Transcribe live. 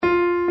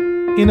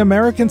In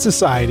American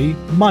society,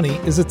 money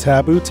is a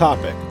taboo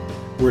topic.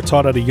 We're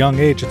taught at a young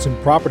age it's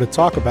improper to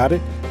talk about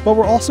it, but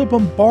we're also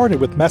bombarded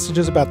with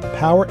messages about the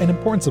power and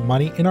importance of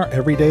money in our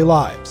everyday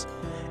lives.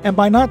 And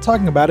by not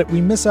talking about it,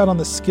 we miss out on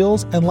the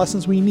skills and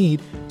lessons we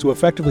need to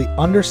effectively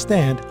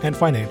understand and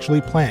financially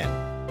plan.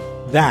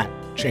 That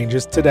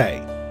changes today.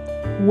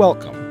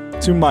 Welcome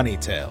to Money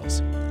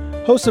Tales.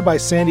 Hosted by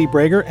Sandy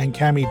Brager and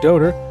Cami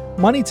Doder,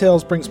 Money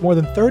Tales brings more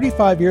than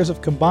 35 years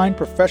of combined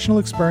professional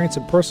experience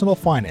in personal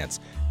finance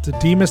to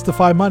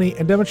demystify money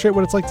and demonstrate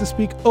what it's like to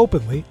speak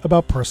openly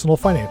about personal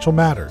financial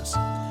matters.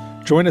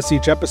 Join us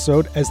each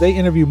episode as they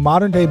interview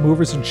modern-day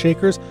movers and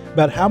shakers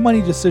about how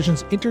money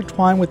decisions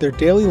intertwine with their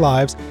daily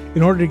lives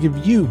in order to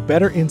give you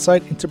better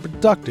insight into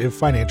productive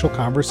financial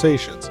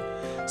conversations.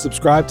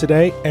 Subscribe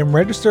today and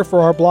register for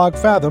our blog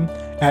Fathom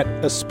at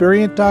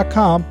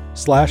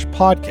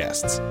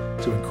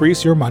aspiriant.com/podcasts to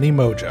increase your money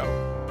mojo.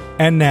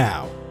 And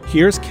now,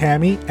 here's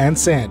Cami and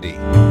Sandy.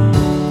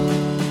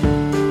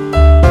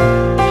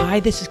 Hi,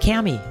 this is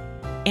Cami.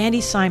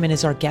 Andi Simon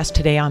is our guest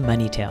today on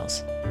Money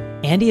Tales.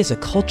 Andi is a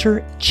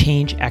culture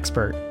change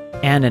expert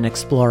and an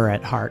explorer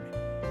at heart.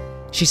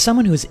 She's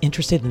someone who is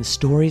interested in the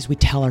stories we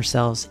tell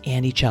ourselves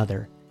and each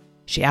other.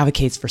 She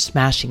advocates for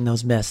smashing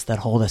those myths that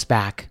hold us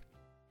back.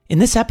 In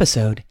this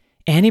episode,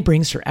 Andi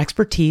brings her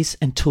expertise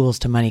and tools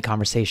to money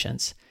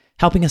conversations,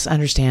 helping us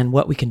understand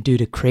what we can do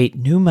to create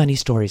new money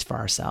stories for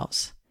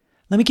ourselves.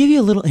 Let me give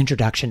you a little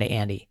introduction to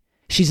Andi.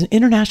 She's an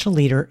international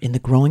leader in the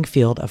growing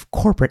field of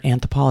corporate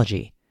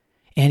anthropology.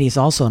 Andi is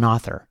also an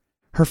author.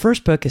 Her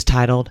first book is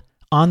titled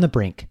On the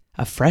Brink,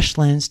 A Fresh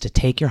Lens to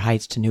Take Your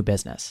Heights to New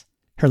Business.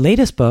 Her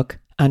latest book,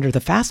 under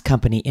the Fast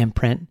Company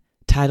imprint,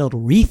 titled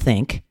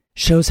Rethink,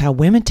 shows how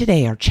women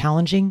today are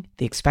challenging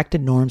the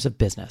expected norms of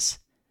business.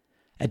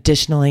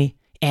 Additionally,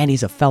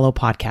 Andi's a fellow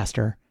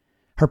podcaster.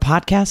 Her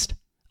podcast,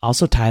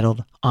 also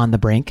titled On the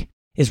Brink,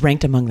 is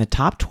ranked among the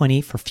top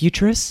 20 for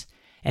futurists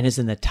and is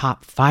in the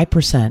top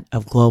 5%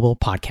 of global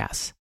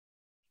podcasts.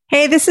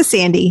 Hey, this is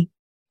Sandy.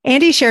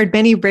 Andi shared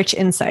many rich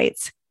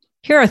insights.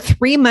 Here are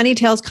 3 Money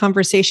Tales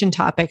conversation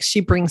topics she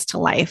brings to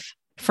life.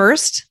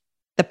 First,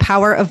 the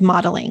power of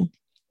modeling.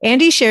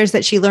 Andi shares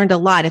that she learned a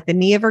lot at the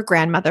knee of her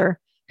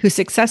grandmother, who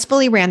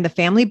successfully ran the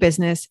family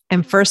business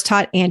and first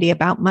taught Andi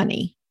about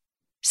money.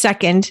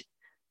 Second,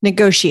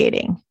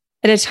 negotiating.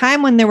 At a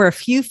time when there were a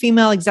few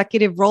female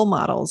executive role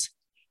models,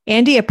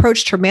 Andi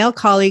approached her male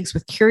colleagues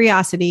with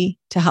curiosity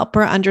to help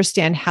her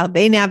understand how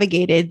they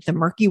navigated the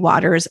murky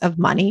waters of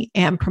money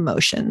and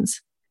promotions.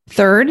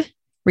 Third,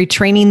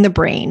 retraining the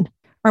brain.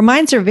 Our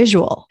minds are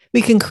visual.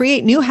 We can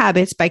create new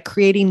habits by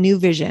creating new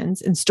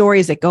visions and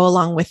stories that go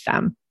along with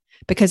them.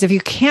 Because if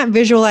you can't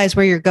visualize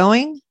where you're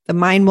going, the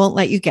mind won't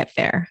let you get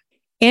there.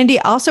 Andi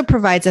also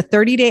provides a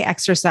 30-day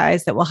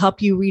exercise that will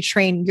help you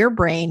retrain your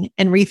brain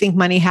and rethink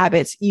money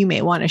habits you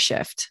may want to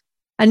shift.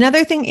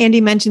 Another thing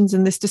Andi mentions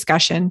in this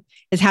discussion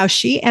is how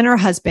she and her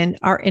husband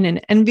are in an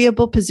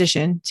enviable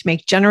position to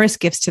make generous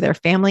gifts to their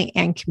family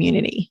and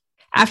community.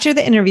 After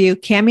the interview,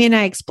 Cami and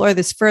I explore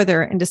this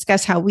further and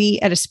discuss how we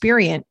at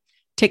Aspiriant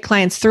take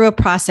clients through a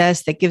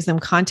process that gives them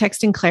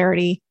context and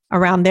clarity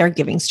around their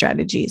giving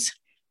strategies.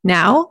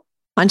 Now,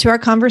 onto our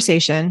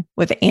conversation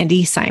with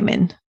Andi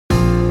Simon.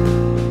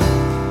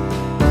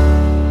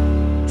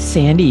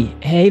 Sandy,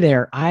 hey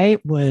there. I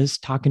was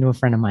talking to a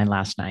friend of mine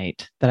last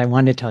night that I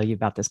wanted to tell you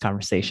about this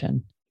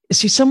conversation.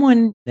 She's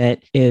someone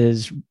that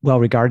is well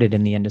regarded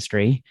in the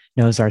industry,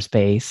 knows our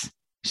space.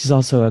 She's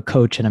also a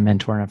coach and a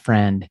mentor and a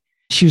friend.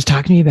 She was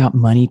talking to me about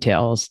Money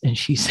Tales, and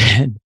she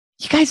said,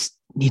 you guys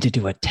need to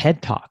do a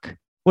TED Talk.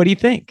 What do you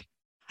think?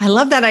 I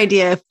love that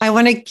idea. I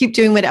want to keep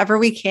doing whatever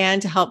we can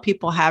to help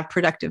people have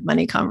productive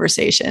money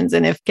conversations.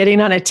 And if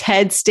getting on a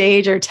TED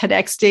stage or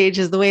TEDx stage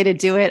is the way to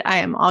do it, I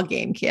am all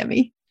game,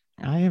 Cami.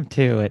 I am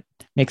too. It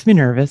makes me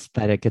nervous,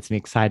 but it gets me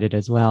excited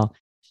as well.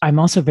 I'm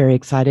also very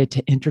excited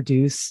to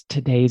introduce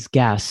today's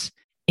guest,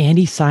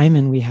 Andi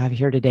Simon, we have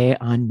here today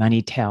on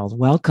Money Tales.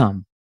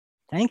 Welcome.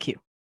 Thank you.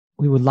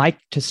 We would like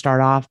to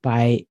start off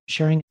by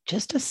sharing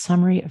just a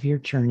summary of your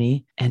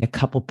journey and a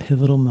couple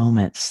pivotal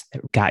moments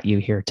that got you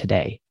here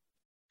today.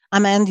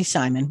 I'm Andi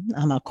Simon.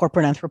 I'm a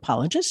corporate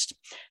anthropologist.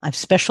 I've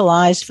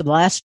specialized for the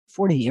last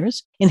 40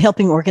 years in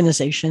helping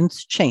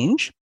organizations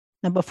change.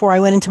 Now, before I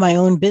went into my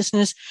own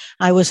business,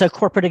 I was a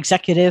corporate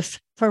executive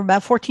for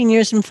about 14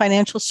 years in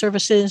financial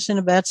services and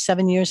about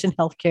 7 years in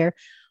healthcare.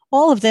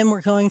 All of them were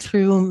going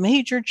through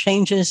major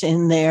changes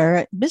in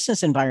their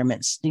business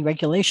environments,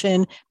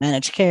 deregulation,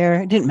 managed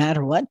care, it didn't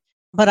matter what.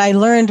 But I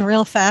learned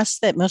real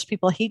fast that most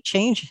people hate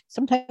change.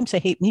 Sometimes they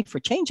hate me for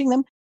changing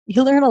them.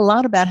 You learn a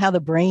lot about how the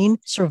brain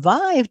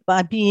survived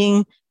by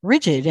being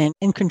rigid and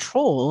in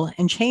control,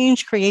 and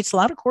change creates a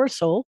lot of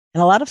cortisol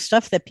and a lot of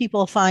stuff that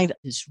people find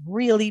is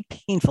really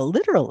painful,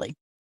 literally.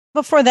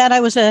 Before that, I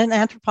was an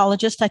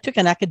anthropologist. I took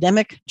an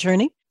academic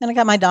journey and I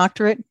got my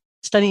doctorate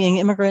studying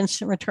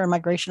immigrants and return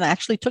migration. I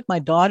actually took my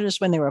daughters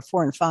when they were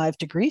 4 and 5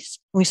 to Greece.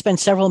 We spent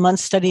several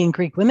months studying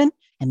Greek women,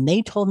 and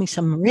they told me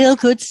some real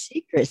good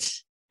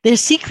secrets. Their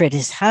secret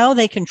is how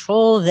they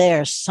control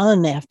their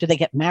son after they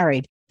get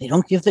married. They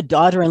don't give the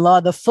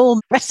daughter-in-law the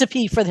full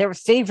recipe for their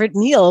favorite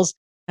meals.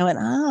 I went,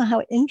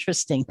 how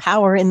interesting.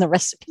 Power in the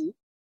recipe.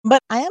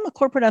 But I am a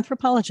corporate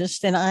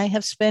anthropologist, and I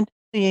have spent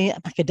the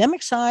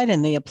academic side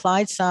and the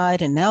applied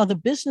side and now the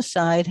business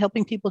side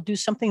helping people do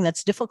something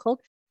that's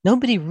difficult.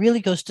 Nobody really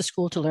goes to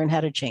school to learn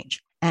how to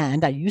change.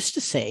 And I used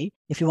to say,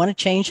 if you want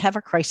to change, have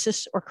a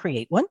crisis or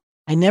create one.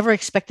 I never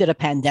expected a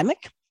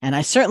pandemic, and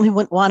I certainly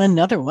wouldn't want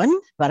another one.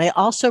 But I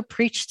also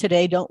preach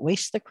today, don't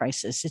waste the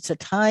crisis. It's a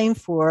time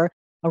for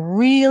a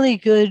really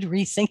good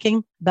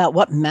rethinking about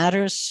what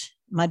matters.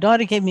 My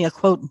daughter gave me a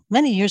quote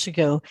many years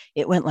ago.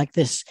 It went like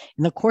this: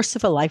 in the course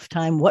of a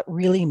lifetime, what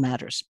really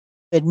matters?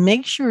 It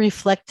makes you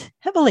reflect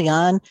heavily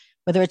on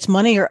whether it's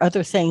money or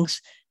other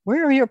things.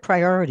 Where are your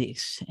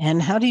priorities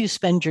and how do you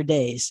spend your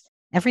days?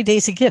 Every day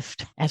is a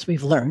gift, as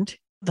we've learned.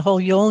 The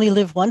whole you only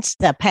live once,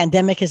 that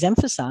pandemic is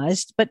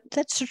emphasized, but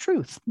that's the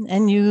truth.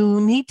 And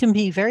you need to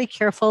be very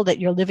careful that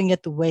you're living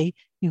it the way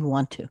you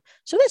want to.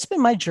 So that's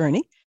been my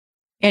journey.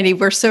 Andi,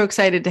 we're so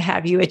excited to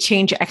have you, a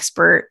change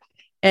expert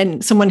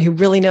and someone who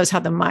really knows how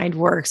the mind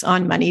works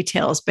on Money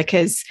Tales,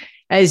 because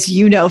as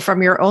you know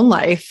from your own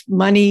life,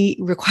 money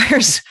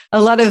requires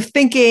a lot of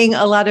thinking,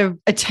 a lot of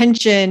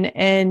attention.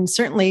 And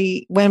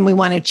certainly when we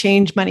want to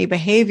change money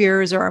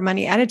behaviors or our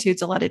money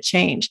attitudes, a lot of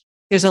change.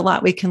 There's a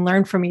lot we can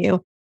learn from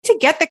you. To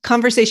get the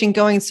conversation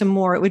going some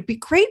more, it would be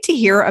great to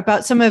hear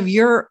about some of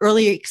your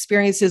early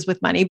experiences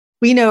with money.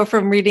 We know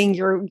from reading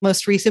your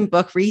most recent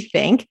book,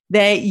 Rethink,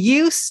 that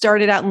you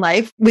started out in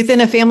life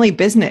within a family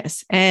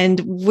business and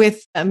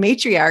with a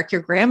matriarch,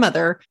 your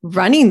grandmother,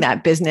 running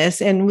that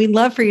business. And we'd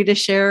love for you to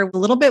share a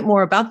little bit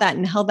more about that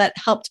and how that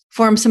helped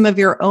form some of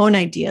your own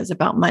ideas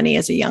about money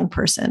as a young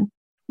person.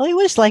 Well, I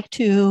always like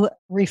to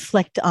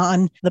reflect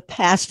on the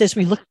past as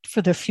we look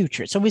for the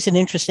future. It's always an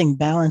interesting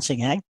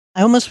balancing act.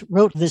 I almost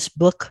wrote this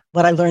book,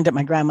 What I Learned at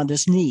My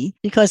Grandmother's Knee,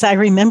 because I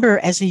remember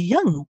as a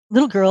young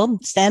little girl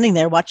standing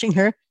there watching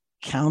her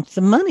count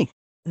the money.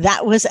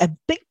 That was a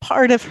big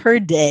part of her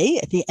day.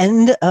 At the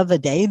end of a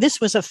day, this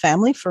was a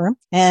family firm,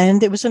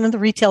 and it was another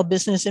retail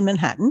business in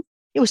Manhattan.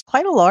 It was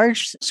quite a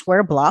large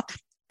square block.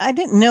 I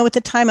didn't know at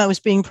the time I was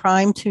being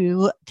primed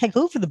to take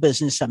over the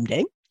business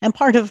someday. And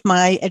part of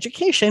my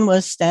education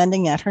was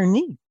standing at her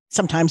knee.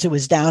 Sometimes it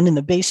was down in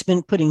the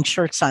basement, putting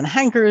shirts on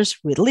hangers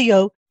with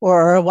Leo,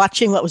 or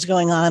watching what was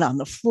going on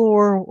the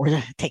floor,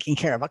 or taking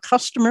care of a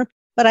customer.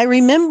 But I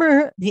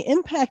remember the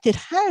impact it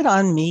had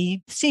on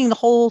me, seeing the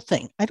whole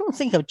thing. I don't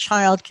think a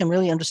child can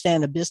really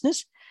understand a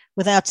business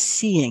without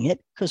seeing it,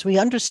 because we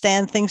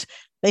understand things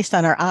based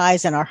on our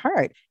eyes and our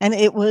heart. And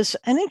it was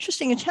an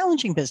interesting and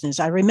challenging business.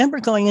 I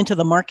remember going into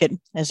the market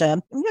as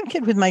a young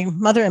kid with my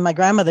mother and my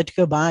grandmother to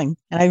go buying.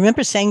 And I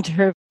remember saying to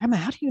her, Grandma,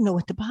 how do you know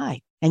what to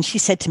buy? And she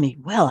said to me,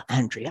 well,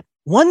 Andrea,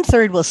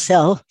 1/3 will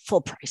sell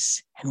full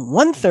price and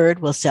 1/3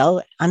 will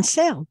sell on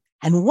sale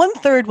and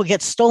 1/3 will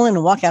get stolen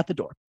and walk out the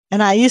door.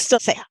 And I used to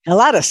say, a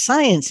lot of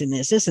science in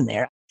this, isn't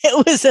there?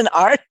 It was an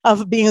art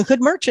of being a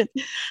good merchant.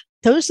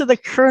 Those are the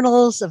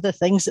kernels of the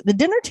things at the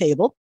dinner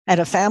table. At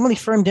a family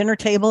firm dinner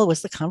table,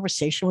 the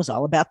conversation was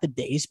all about the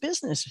day's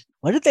business.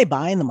 What did they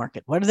buy in the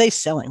market? What are they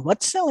selling?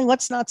 What's selling?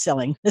 What's not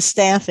selling? The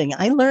staffing.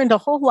 I learned a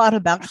whole lot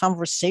about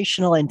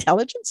conversational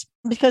intelligence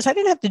because I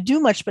didn't have to do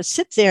much but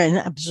sit there and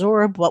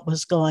absorb what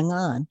was going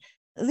on.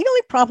 The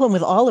only problem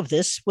with all of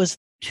this was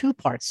two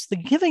parts. The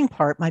giving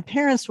part, my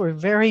parents were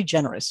very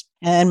generous,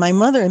 and my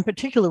mother in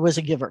particular was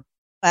a giver.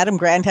 Adam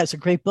Grant has a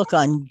great book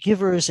on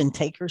givers and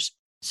takers.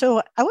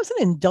 So I wasn't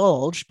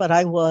indulged, but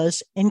I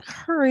was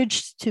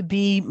encouraged to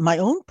be my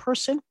own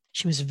person.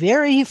 She was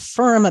very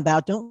firm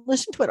about don't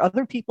listen to what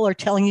other people are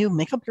telling you,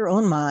 make up your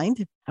own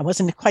mind. I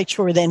wasn't quite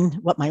sure then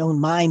what my own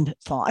mind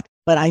thought,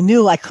 but I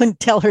knew I couldn't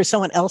tell her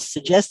someone else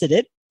suggested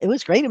it. It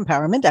was great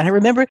empowerment. And I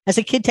remember as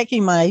a kid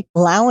taking my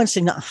allowance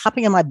and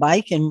hopping on my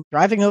bike and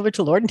driving over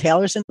to Lord &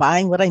 Taylor's and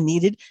buying what I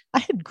needed. I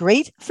had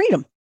great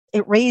freedom.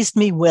 It raised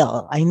me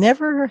well. I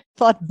never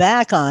thought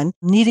back on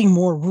needing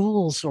more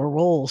rules or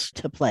roles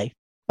to play.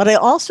 But I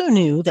also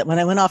knew that when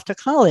I went off to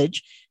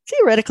college,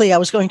 theoretically, I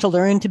was going to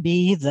learn to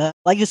be the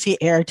legacy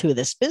heir to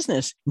this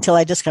business until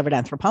I discovered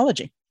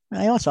anthropology.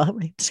 I also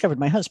discovered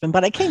my husband,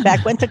 but I came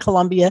back, went to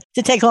Columbia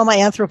to take all my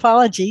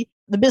anthropology.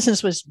 The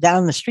business was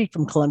down the street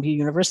from Columbia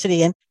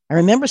University. And I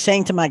remember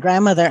saying to my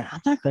grandmother,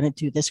 I'm not going to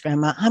do this,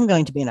 Grandma. I'm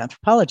going to be an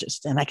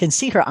anthropologist. And I can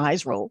see her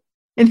eyes roll.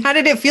 And how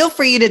did it feel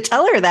for you to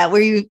tell her that?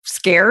 Were you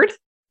scared?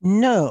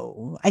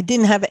 No, I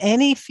didn't have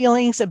any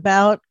feelings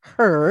about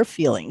her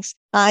feelings.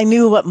 I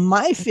knew what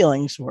my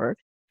feelings were.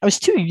 I was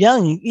too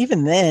young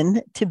even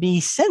then to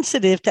be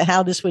sensitive to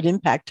how this would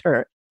impact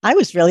her. I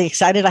was really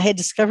excited. I had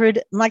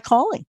discovered my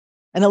calling.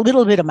 And a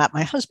little bit about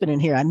my husband in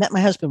here. I met my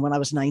husband when I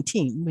was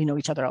 19. We know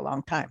each other a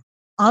long time.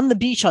 On the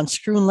beach on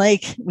Scroon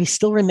Lake, we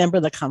still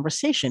remember the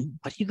conversation.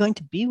 What are you going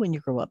to be when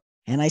you grow up?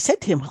 And I said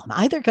to him, well,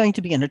 I'm either going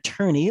to be an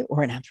attorney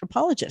or an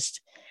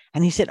anthropologist.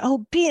 And he said,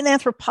 oh, be an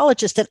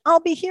anthropologist and I'll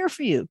be here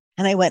for you.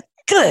 And I went,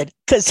 good,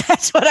 because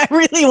that's what I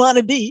really want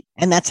to be.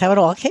 And that's how it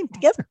all came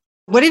together.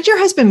 What did your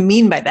husband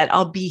mean by that?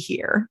 I'll be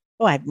here.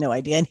 Oh, I have no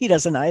idea. And he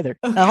doesn't either.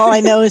 Okay. All I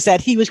know is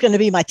that he was going to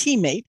be my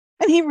teammate.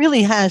 And he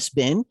really has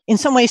been. In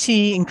some ways,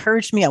 he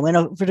encouraged me. I went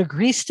over to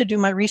Greece to do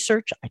my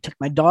research. I took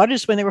my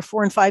daughters when they were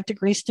 4 and 5 to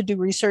Greece to do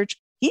research.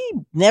 He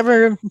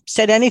never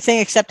said anything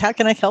except, how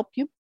can I help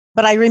you?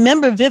 But I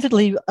remember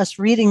vividly us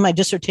reading my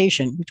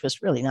dissertation, which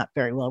was really not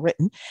very well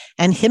written,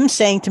 and him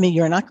saying to me,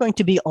 you're not going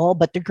to be all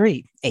but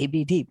degree,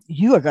 ABD.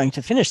 You are going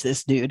to finish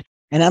this, dude.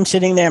 And I'm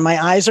sitting there, my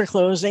eyes are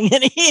closing,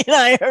 and he and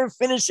I are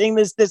finishing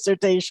this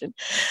dissertation.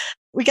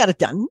 We got it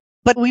done.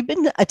 But we've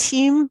been a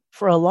team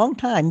for a long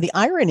time. The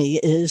irony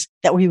is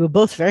that we were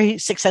both very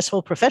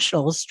successful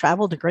professionals,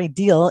 traveled a great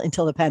deal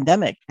until the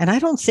pandemic. And I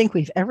don't think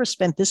we've ever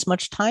spent this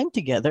much time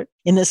together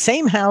in the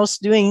same house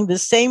doing the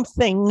same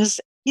things.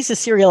 He's a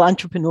serial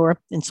entrepreneur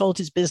and sold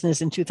his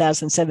business in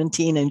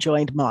 2017 and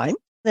joined mine.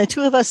 The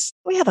two of us,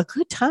 we have a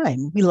good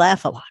time. We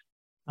laugh a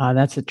lot.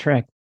 That's a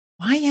trick.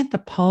 Why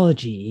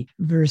anthropology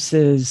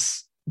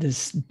versus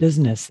this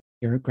business,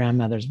 your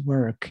grandmother's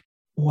work?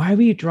 Why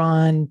were you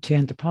drawn to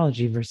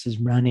anthropology versus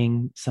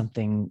running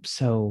something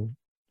so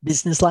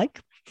business-like?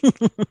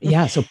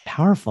 Yeah, so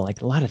powerful.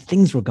 Like a lot of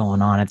things were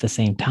going on at the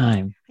same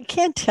time. I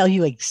can't tell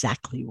you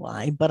exactly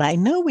why, but I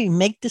know we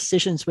make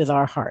decisions with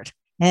our heart.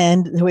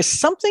 And there was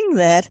something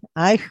that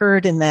I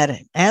heard in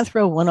that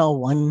Anthro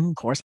 101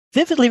 course.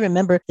 Vividly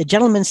remember the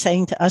gentleman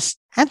saying to us,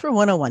 Anthro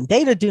 101,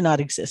 data do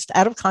not exist.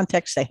 Out of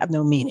context, they have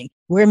no meaning.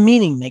 We're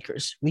meaning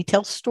makers. We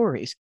tell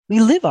stories. We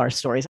live our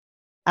stories.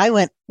 I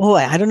went, boy,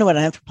 I don't know what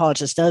an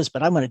anthropologist does,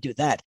 but I want to do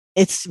that.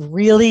 It's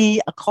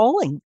really a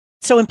calling.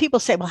 So when people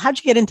say, well, how'd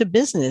you get into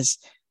business?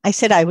 I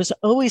said, I was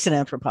always an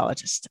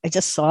anthropologist. I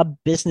just saw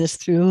business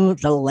through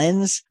the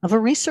lens of a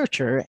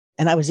researcher,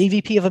 and I was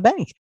EVP of a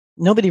bank.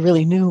 Nobody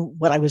really knew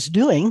what I was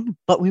doing,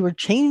 but we were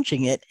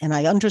changing it. And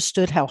I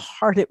understood how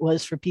hard it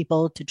was for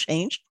people to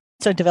change.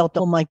 So I developed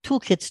all my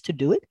toolkits to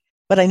do it,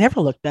 but I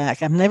never looked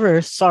back. I'm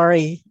never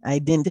sorry I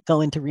didn't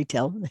go into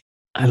retail.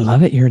 I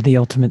love it. You're the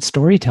ultimate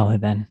storyteller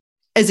then.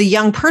 As a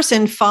young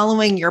person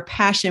following your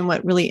passion,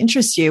 what really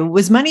interests you,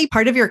 was money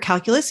part of your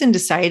calculus in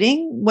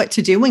deciding what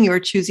to do when you were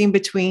choosing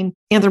between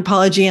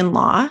anthropology and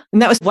law?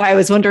 And that was why I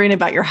was wondering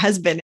about your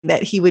husband,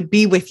 that he would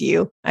be with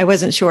you. I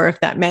wasn't sure if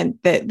that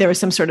meant that there was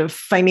some sort of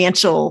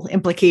financial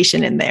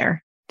implication in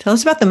there. Tell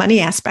us about the money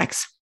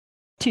aspects.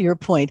 To your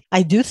point,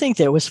 I do think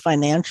there was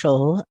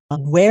financial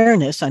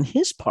awareness on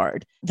his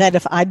part that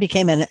if I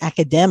became an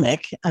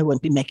academic, I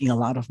wouldn't be making a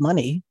lot of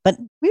money. But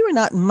we were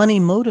not money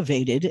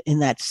motivated in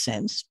that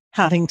sense.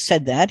 Having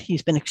said that,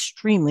 he's been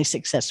extremely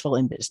successful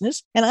in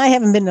business, and I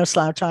haven't been no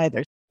slouch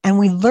either. And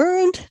we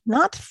learned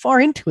not far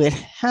into it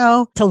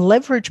how to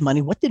leverage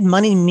money. What did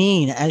money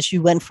mean as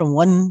you went from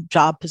one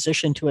job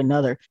position to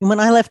another? And when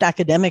I left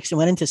academics and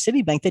went into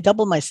Citibank, they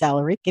doubled my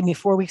salary, gave me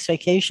 4 weeks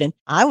vacation.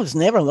 I was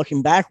never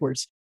looking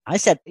backwards. I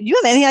said, you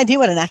have any idea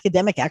what an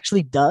academic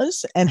actually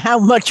does and how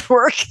much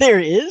work there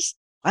is?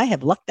 I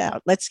have lucked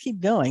out. Let's keep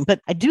going. But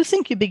I do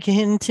think you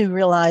begin to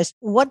realize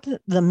what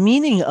the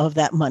meaning of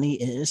that money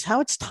is,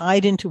 how it's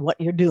tied into what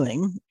you're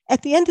doing.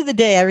 At the end of the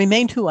day, I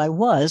remained who I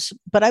was,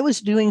 but I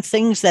was doing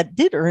things that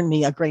did earn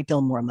me a great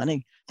deal more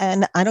money.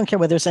 And I don't care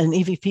whether it's an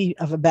EVP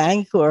of a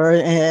bank or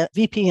a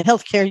VP in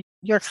healthcare,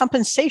 your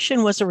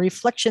compensation was a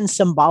reflection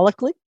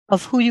symbolically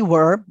of who you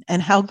were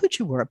and how good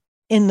you were.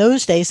 In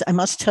those days, I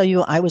must tell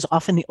you, I was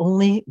often the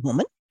only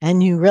woman,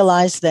 and you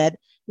realize that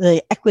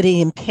the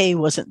equity in pay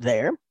wasn't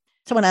there.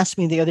 Someone asked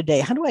me the other day,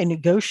 how do I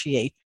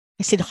negotiate?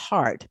 I said,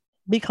 hard,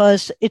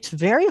 because it's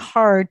very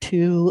hard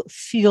to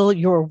feel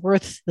you're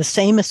worth the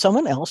same as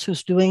someone else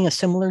who's doing a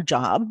similar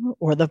job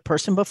or the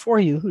person before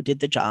you who did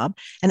the job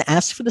and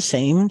ask for the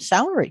same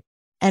salary.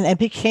 And it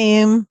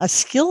became a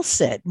skill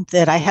set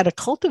that I had to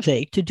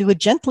cultivate to do it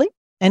gently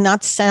and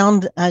not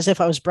sound as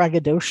if I was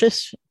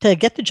braggadocious to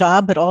get the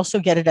job, but also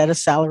get it at a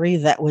salary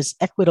that was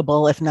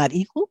equitable, if not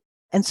equal.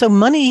 And so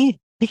money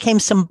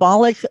became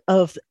symbolic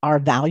of our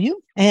value.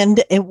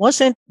 And it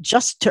wasn't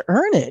just to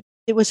earn it.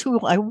 It was who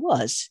I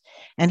was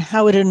and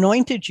how it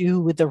anointed you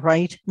with the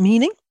right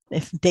meaning.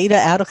 If data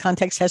out of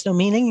context has no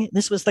meaning,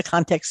 this was the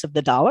context of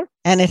the dollar.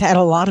 And it had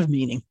a lot of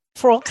meaning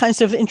for all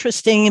kinds of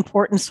interesting,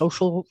 important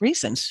social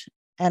reasons.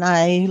 And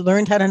I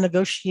learned how to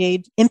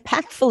negotiate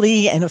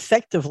impactfully and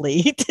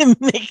effectively to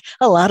make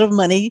a lot of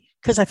money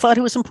because I thought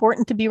it was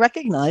important to be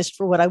recognized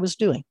for what I was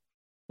doing.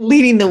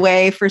 Leading the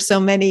way for so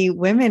many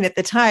women at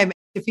the time.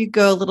 If you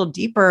go a little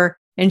deeper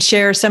and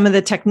share some of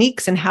the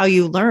techniques and how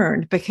you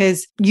learned,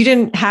 because you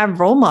didn't have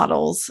role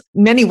models.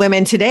 Many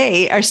women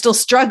today are still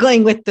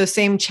struggling with those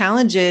same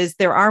challenges.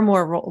 There are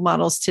more role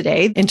models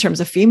today in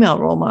terms of female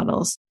role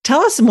models.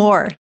 Tell us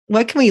more.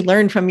 What can we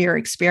learn from your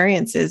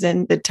experiences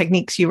and the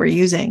techniques you were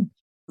using?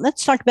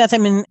 Let's talk about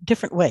them in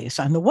different ways.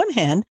 On the one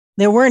hand,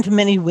 there weren't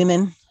many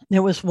women.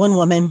 There was one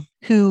woman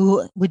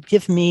who would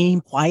give me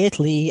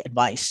quietly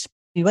advice.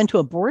 We went to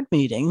a board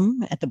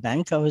meeting at the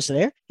bank. I was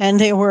there, and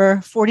there were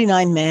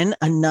 49 men,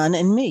 a nun,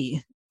 and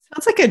me.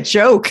 Sounds like a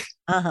joke.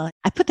 I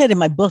put that in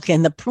my book,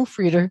 and the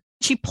proofreader,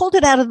 she pulled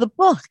it out of the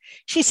book.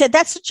 She said,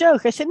 that's a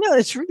joke. I said, no,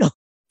 it's real.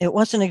 It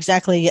wasn't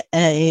exactly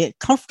a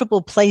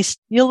comfortable place.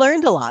 You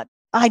learned a lot.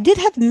 I did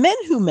have men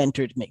who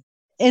mentored me.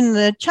 In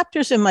the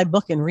chapters in my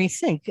book in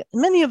Rethink,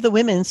 many of the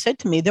women said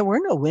to me, there were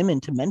no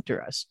women to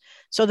mentor us.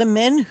 So the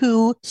men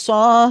who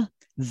saw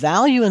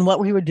value in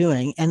what we were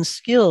doing and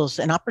skills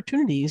and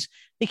opportunities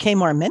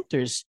became our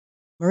mentors.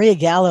 Maria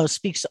Gallo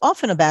speaks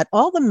often about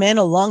all the men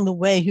along the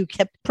way who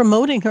kept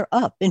promoting her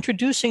up,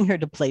 introducing her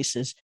to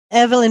places.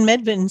 Evelyn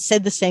Medvin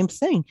said the same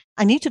thing.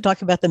 I need to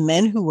talk about the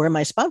men who were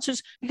my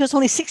sponsors because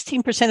only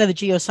 16% of the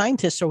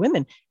geoscientists are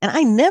women. And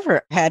I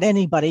never had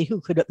anybody who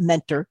could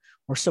mentor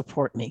or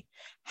support me.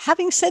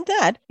 Having said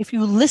that, if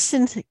you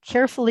listened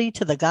carefully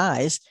to the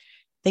guys,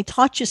 they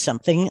taught you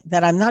something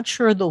that I'm not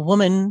sure the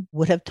woman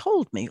would have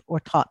told me or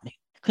taught me,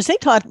 because they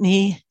taught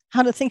me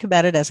how to think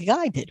about it as a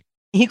guy did.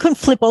 He couldn't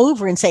flip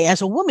over and say,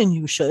 as a woman,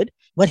 you should.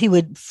 What he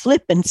would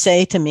flip and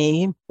say to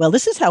me, well,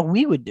 this is how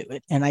we would do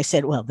it. And I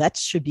said, well, that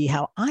should be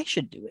how I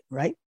should do it,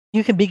 right?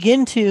 You can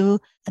begin to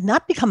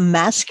not become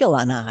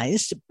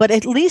masculinized, but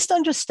at least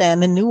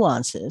understand the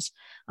nuances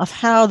of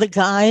how the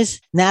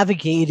guys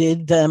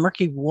navigated the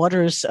murky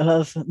waters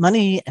of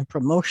money and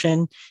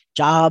promotion,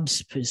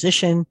 jobs,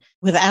 position,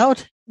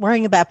 without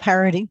worrying about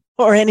parity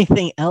or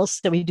anything else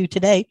that we do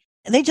today.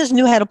 And they just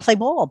knew how to play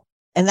ball.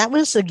 And that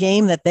was a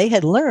game that they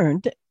had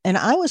learned. And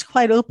I was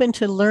quite open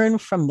to learn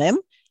from them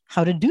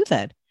how to do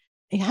that.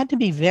 You had to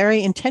be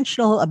very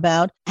intentional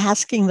about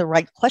asking the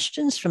right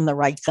questions from the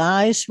right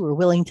guys who were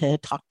willing to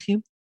talk to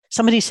you.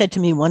 Somebody said to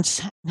me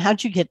once,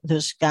 how'd you get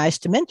those guys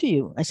to mentor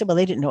you? I said, well,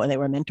 they didn't know they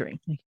were mentoring.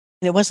 And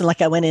it wasn't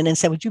like I went in and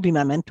said, would you be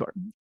my mentor?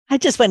 I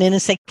just went in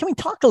and said, can we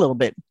talk a little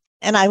bit?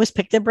 And I was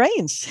picked their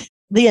brains.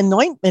 The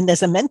anointment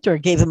as a mentor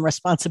gave them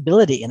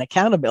responsibility and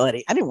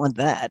accountability. I didn't want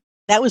that.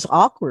 That was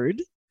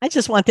awkward. I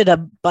just wanted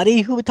a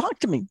buddy who would talk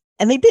to me.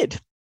 And they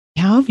did.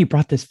 How have you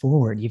brought this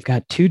forward? You've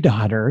got 2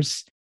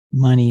 daughters.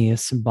 Money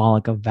is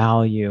symbolic of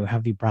value. How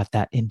have you brought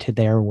that into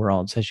their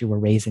worlds as you were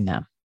raising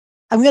them?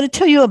 I'm going to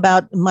tell you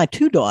about my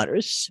 2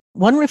 daughters.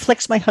 One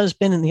reflects my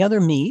husband and the other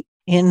me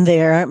in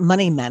their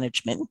money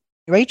management.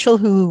 Rachel,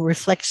 who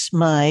reflects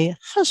my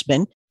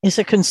husband, is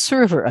a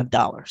conserver of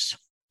dollars.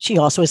 She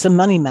also is a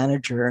money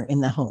manager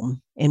in the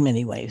home in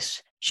many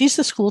ways. She's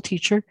a school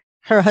teacher.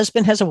 Her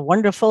husband has a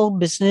wonderful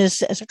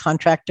business as a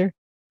contractor.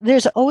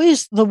 There's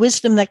always the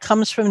wisdom that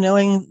comes from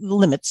knowing the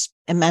limits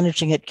and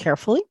managing it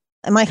carefully.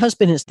 And my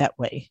husband is that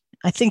way.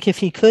 I think if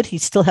he could,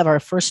 he'd still have our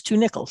first 2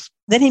 nickels.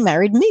 Then he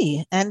married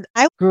me. And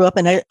I grew up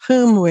in a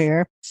home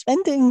where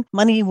spending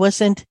money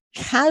wasn't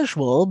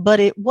casual, but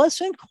it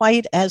wasn't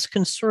quite as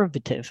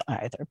conservative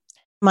either.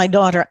 My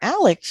daughter,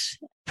 Alex,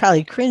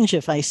 probably cringe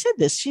if I said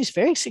this. She's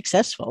very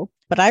successful.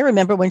 But I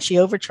remember when she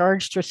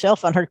overcharged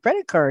herself on her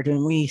credit card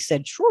and we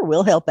said, sure,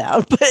 we'll help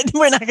out, but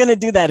we're not going to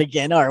do that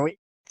again, are we?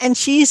 And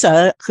she's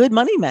a good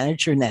money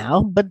manager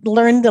now, but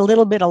learned a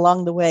little bit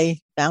along the way,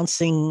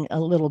 bouncing a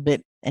little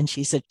bit. And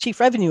she's a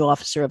chief revenue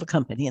officer of a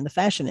company in the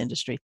fashion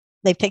industry.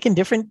 They've taken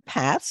different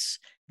paths.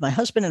 My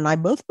husband and I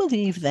both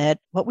believe that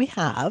what we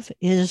have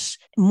is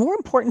more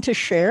important to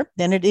share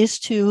than it is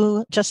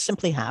to just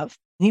simply have.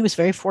 He was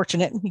very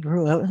fortunate. He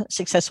grew a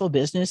successful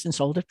business and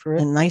sold it for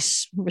a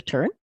nice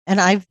return.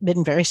 And I've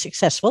been very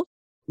successful.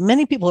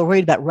 Many people are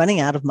worried about running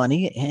out of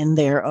money in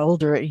their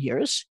older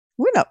years.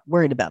 We're not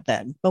worried about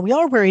that, but we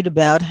are worried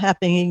about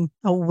having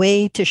a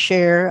way to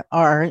share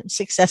our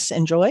success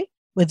and joy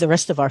with the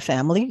rest of our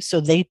family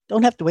so they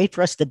don't have to wait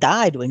for us to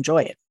die to enjoy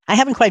it. I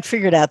haven't quite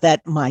figured out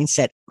that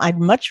mindset. I'd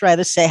much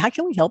rather say, how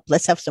can we help?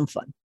 Let's have some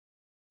fun.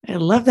 I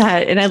love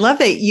that. And I love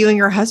that you and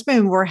your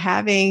husband were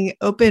having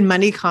open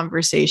money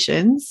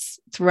conversations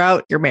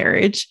throughout your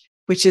marriage,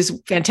 which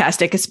is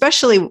fantastic,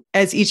 especially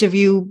as each of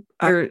you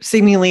are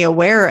seemingly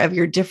aware of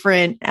your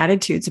different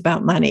attitudes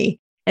about money.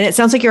 And it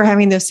sounds like you're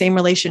having those same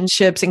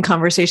relationships and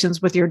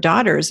conversations with your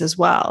daughters as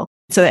well,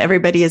 so that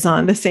everybody is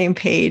on the same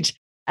page.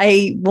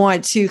 I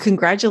want to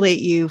congratulate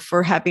you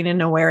for having an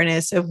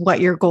awareness of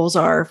what your goals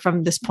are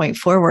from this point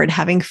forward,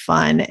 having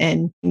fun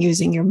and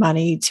using your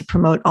money to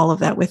promote all of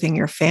that within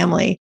your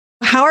family.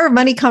 How are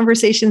money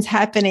conversations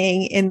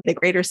happening in the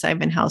greater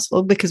Simon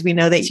household? Because we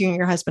know that you and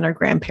your husband are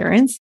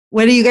grandparents.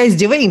 What are you guys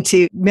doing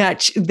to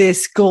match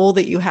this goal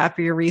that you have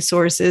for your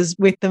resources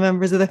with the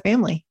members of the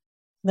family?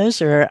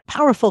 Those are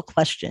powerful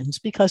questions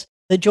because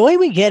the joy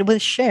we get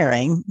with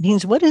sharing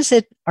means what is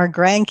it our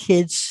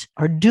grandkids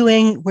are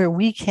doing where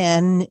we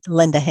can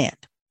lend a hand?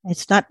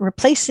 It's not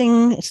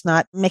replacing, it's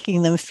not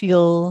making them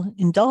feel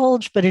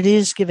indulged, but it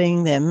is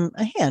giving them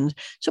a hand.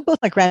 So both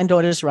my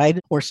granddaughters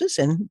ride horses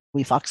and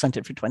we fox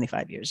hunted for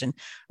 25 years and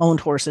owned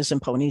horses and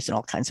ponies and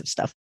all kinds of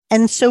stuff.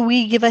 And so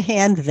we give a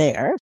hand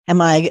there. And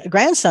my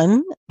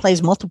grandson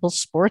plays multiple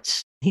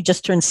sports. He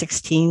just turned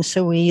 16,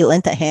 so we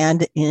lent a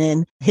hand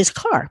in his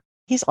car.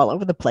 He's all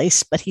over the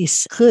place, but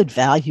he's good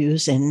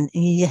values and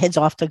he heads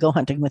off to go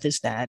hunting with his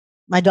dad.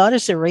 My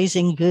daughters are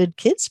raising good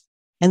kids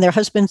and their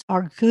husbands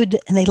are good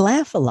and they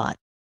laugh a lot.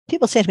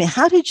 People say to me,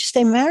 how did you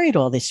stay married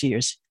all these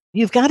years?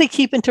 You've got to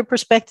keep into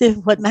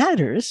perspective what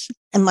matters.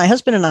 And my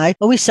husband and I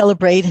always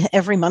celebrate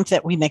every month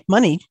that we make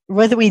money,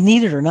 whether we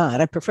need it or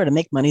not. I prefer to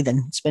make money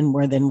than spend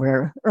more than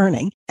we're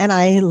earning. And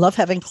I love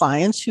having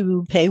clients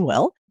who pay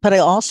well, but I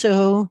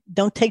also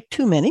don't take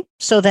too many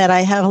so that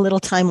I have a little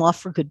time off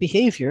for good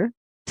behavior.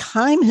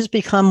 Time has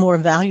become more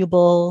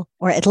valuable,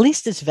 or at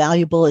least as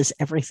valuable as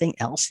everything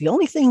else. The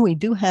only thing we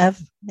do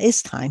have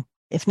is time.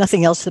 If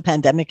nothing else, the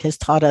pandemic has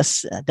taught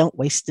us don't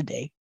waste a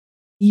day.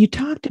 You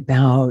talked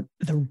about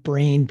the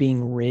brain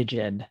being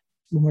rigid.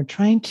 When we're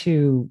trying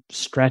to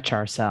stretch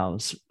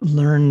ourselves,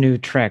 learn new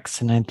tricks,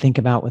 and I think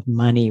about with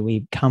money,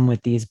 we come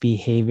with these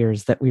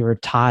behaviors that we were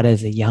taught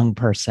as a young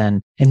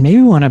person, and maybe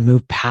we want to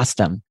move past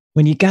them.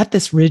 When you got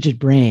this rigid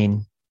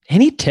brain,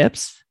 any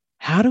tips?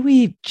 How do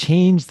we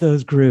change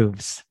those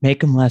grooves,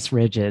 make them less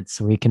rigid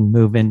so we can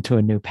move into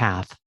a new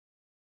path?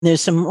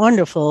 There's some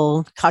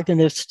wonderful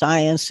cognitive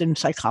science and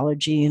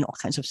psychology and all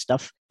kinds of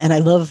stuff. And I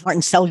love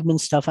Martin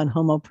Seligman's stuff on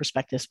Homo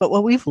perspectives. But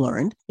what we've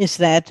learned is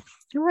that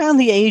around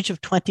the age of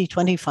 20,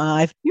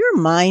 25, your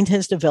mind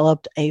has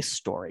developed a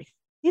story.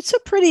 It's a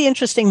pretty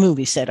interesting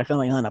movie set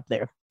going on up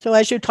there. So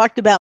as you talked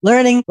about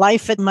learning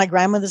life at my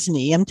grandmother's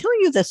knee, I'm telling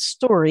you the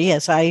story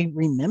as I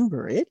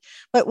remember it.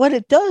 But what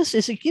it does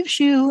is it gives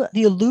you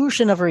the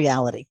illusion of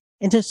reality.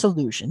 And it's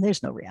illusion.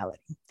 There's no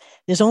reality.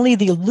 There's only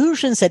the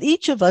illusions that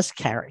each of us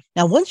carry.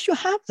 Now, once you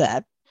have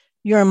that,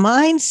 your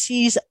mind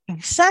sees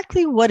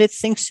exactly what it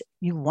thinks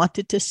you want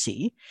it to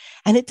see,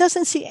 and it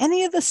doesn't see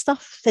any of the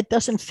stuff that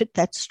doesn't fit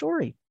that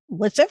story.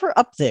 Whatever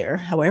up there,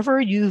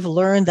 however you've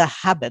learned the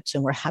habits,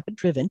 and we're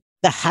habit-driven,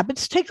 the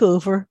habits take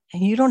over,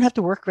 and you don't have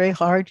to work very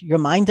hard. Your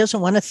mind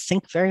doesn't want to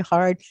think very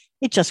hard.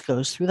 It just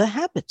goes through the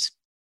habits.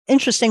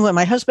 Interesting, when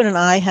my husband and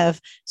I have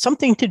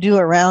something to do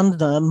around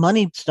the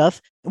money stuff,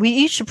 we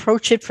each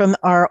approach it from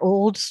our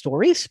old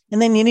stories.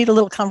 And then you need a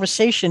little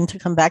conversation to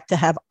come back to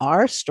have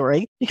our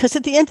story. Because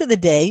at the end of the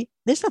day,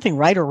 there's nothing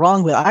right or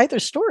wrong with either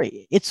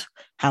story. It's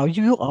how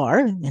you are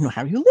and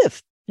how you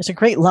live. There's a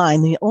great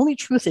line. The only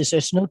truth is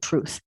there's no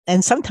truth.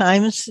 And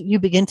sometimes you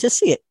begin to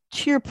see it.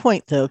 To your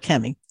point, though,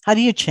 Cami, how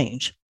do you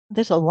change?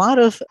 There's a lot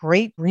of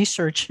great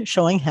research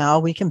showing how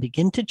we can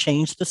begin to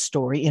change the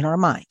story in our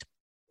mind.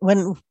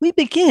 When we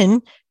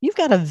begin, you've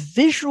got to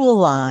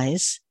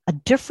visualize a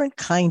different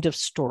kind of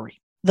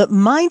story. The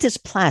mind is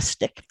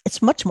plastic.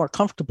 It's much more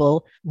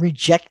comfortable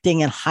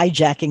rejecting and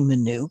hijacking the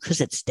new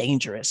because it's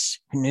dangerous.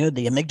 The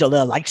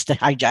amygdala likes to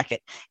hijack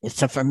it.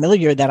 It's a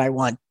familiar that I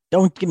want.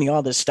 Don't give me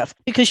all this stuff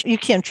because you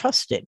can't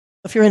trust it.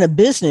 If you're in a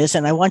business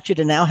and I want you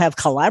to now have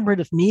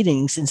collaborative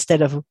meetings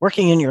instead of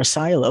working in your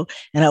silo,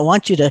 and I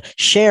want you to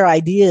share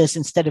ideas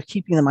instead of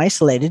keeping them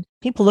isolated,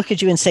 people look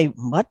at you and say,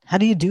 what? How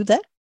do you do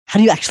that? How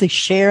do you actually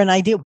share an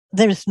idea?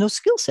 There's no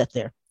skill set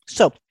there.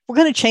 So we're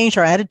going to change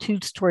our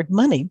attitudes toward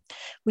money.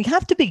 We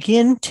have to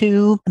begin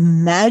to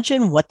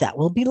imagine what that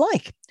will be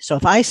like. So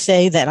if I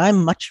say that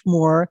I'm much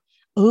more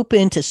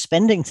open to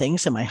spending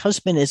things and my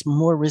husband is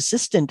more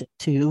resistant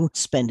to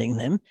spending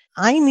them,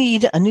 I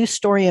need a new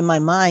story in my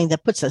mind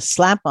that puts a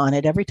slap on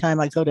it every time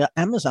I go to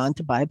Amazon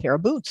to buy a pair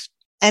of boots.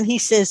 And he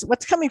says,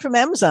 what's coming from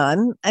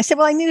Amazon? I said,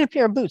 well, I need a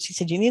pair of boots. He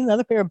said, you need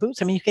another pair of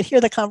boots? I mean, you could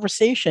hear the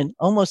conversation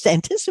almost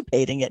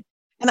anticipating it.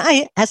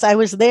 And as I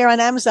was there on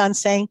Amazon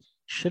saying,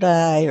 should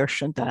I or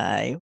shouldn't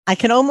I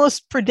can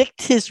almost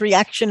predict his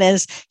reaction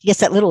as he gets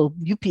that little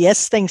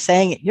UPS thing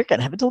saying, you're going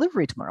to have a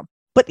delivery tomorrow.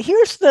 But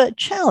here's the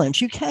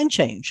challenge. You can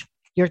change.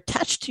 You're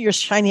attached to your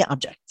shiny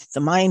object.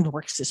 The mind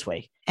works this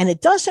way. And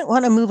it doesn't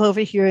want to move over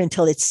here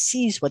until it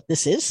sees what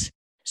this is.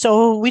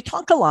 So we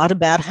talk a lot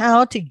about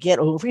how to get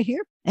over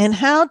here and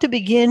how to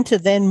begin to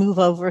then move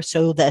over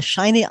so the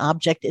shiny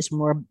object is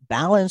more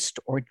balanced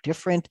or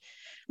different.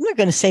 I'm not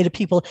going to say to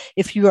people,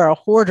 if you are a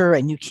hoarder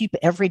and you keep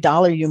every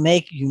dollar you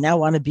make, you now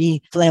want to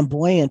be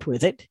flamboyant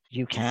with it.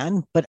 You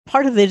can. But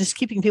part of it is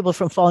keeping people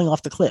from falling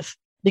off the cliff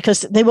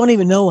because they won't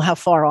even know how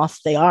far off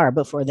they are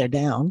before they're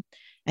down.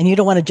 And you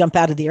don't want to jump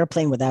out of the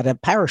airplane without a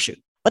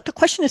parachute. But the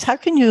question is, how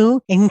can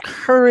you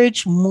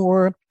encourage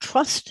more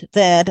trust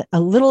that a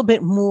little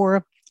bit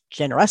more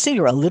generosity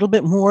or a little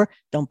bit more,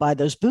 don't buy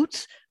those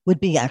boots, would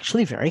be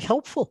actually very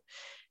helpful.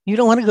 You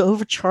don't want to go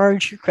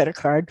overcharge your credit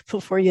card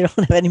before you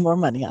don't have any more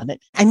money on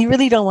it. And you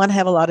really don't want to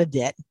have a lot of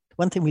debt.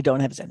 One thing we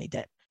don't have is any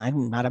debt.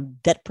 I'm not a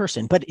debt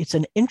person, but it's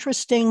an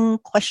interesting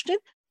question,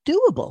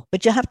 doable,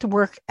 but you have to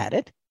work at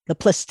it. The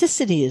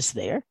plasticity is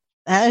there.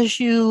 As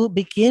you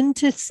begin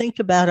to think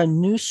about a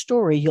new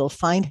story, you'll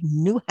find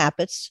new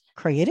habits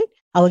created.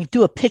 I'll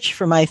do a pitch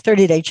for my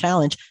 30-day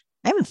challenge.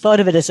 I haven't thought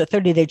of it as a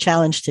 30-day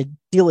challenge to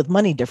deal with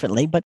money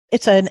differently, but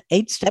it's an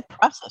 8-step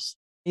process.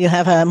 You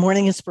have a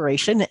morning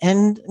inspiration,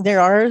 and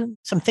there are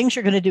some things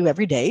you're going to do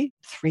every day,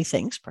 3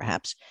 things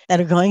perhaps, that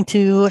are going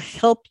to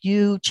help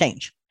you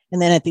change.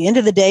 And then at the end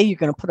of the day, you're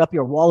going to put up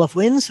your wall of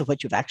wins of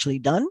what you've actually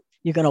done.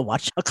 You're going to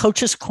watch a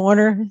coach's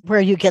corner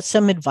where you get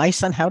some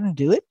advice on how to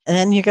do it. And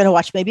then you're going to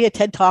watch maybe a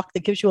TED Talk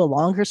that gives you a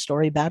longer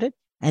story about it.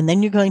 And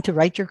then you're going to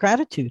write your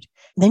gratitude.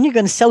 And then you're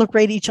going to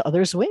celebrate each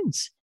other's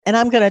wins. And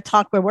I'm going to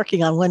talk, we're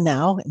working on one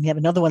now, and we have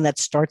another one that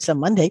starts on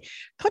Monday.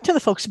 Talk to the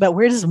folks about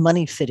where does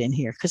money fit in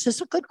here? Because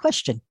it's a good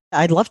question.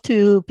 I'd love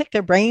to pick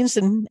their brains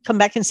and come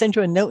back and send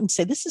you a note and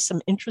say, this is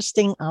some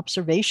interesting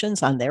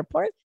observations on their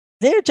part.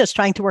 They're just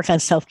trying to work on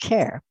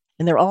self-care,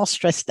 and they're all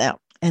stressed out,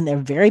 and they're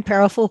very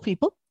powerful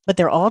people, but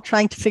they're all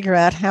trying to figure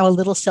out how a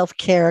little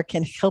self-care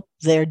can help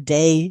their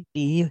day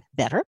be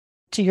better.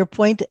 To your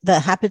point, the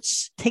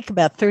habits take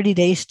about 30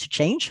 days to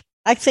change.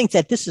 I think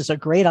that this is a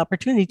great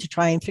opportunity to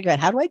try and figure out,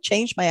 how do I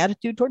change my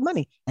attitude toward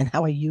money and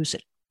how I use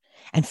it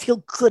and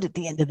feel good at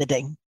the end of the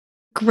day.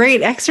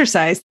 Great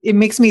exercise. It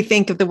makes me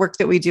think of the work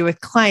that we do with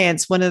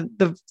clients. One of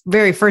the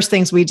very first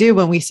things we do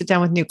when we sit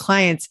down with new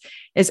clients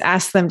is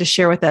ask them to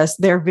share with us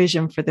their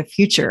vision for the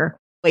future.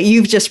 What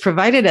you've just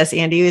provided us,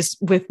 Andi, is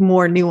with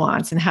more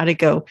nuance and how to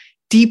go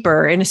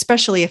deeper, and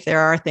especially if there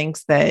are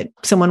things that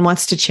someone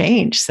wants to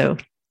change. So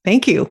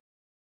thank you.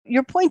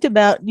 Your point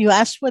about you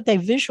asked what they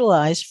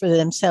visualize for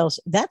themselves,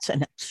 that's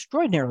an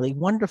extraordinarily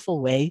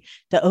wonderful way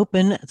to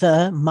open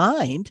the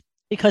mind.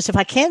 Because if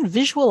I can't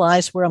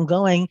visualize where I'm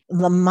going,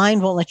 the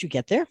mind won't let you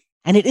get there.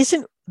 And it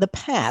isn't the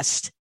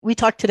past. We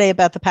talked today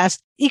about the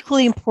past.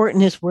 Equally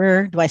important is,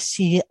 where do I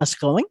see us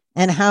going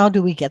and how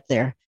do we get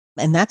there?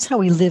 And that's how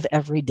we live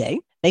every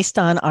day, based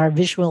on our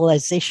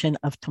visualization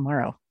of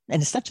tomorrow.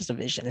 And it's not just a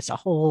vision, it's a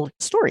whole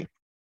story.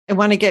 I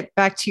want to get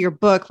back to your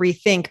book,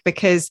 Rethink,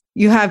 because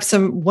you have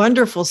some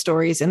wonderful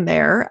stories in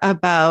there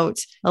about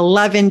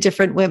 11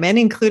 different women,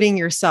 including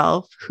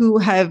yourself, who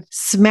have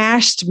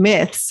smashed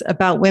myths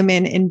about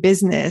women in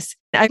business.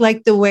 I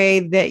like the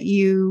way that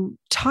you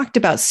talked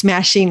about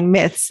smashing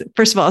myths.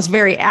 First of all, it's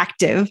very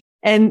active.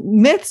 And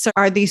myths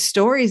are these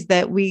stories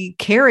that we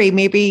carry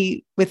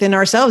maybe within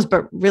ourselves,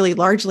 but really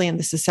largely in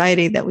the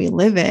society that we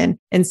live in.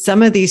 And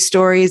some of these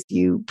stories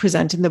you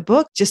present in the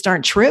book just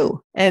aren't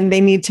true, and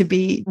they need to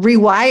be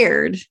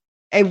rewired.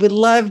 I would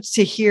love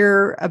to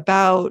hear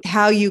about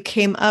how you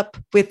came up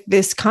with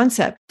this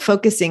concept,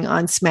 focusing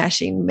on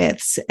smashing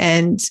myths,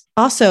 and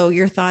also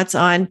your thoughts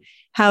on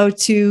how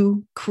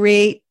to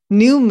create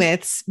new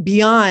myths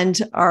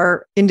beyond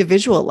our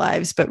individual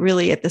lives, but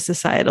really at the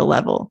societal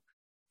level.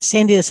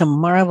 Sandy is a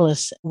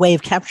marvelous way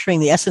of capturing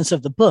the essence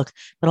of the book,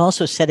 but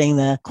also setting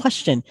the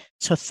question.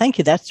 So thank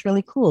you. That's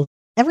really cool.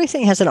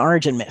 Everything has an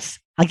origin myth.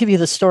 I'll give you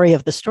the story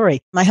of the story.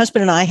 My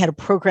husband and I had a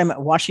program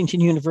at Washington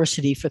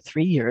University for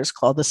 3 years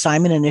called the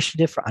Simon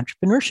Initiative for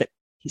Entrepreneurship.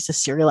 He's a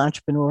serial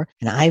entrepreneur,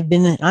 and I've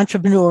been an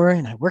entrepreneur,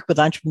 and I work with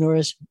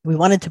entrepreneurs. We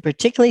wanted to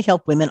particularly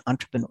help women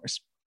entrepreneurs.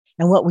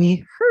 And what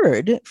we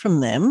heard from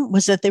them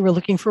was that they were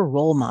looking for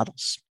role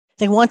models.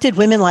 They wanted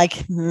women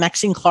like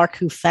Maxine Clark,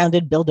 who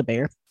founded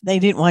Build-A-Bear. They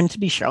didn't want it to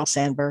be Sheryl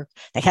Sandberg.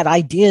 They had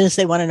ideas.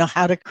 They want to know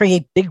how to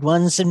create big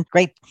ones and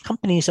great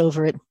companies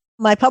over it.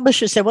 My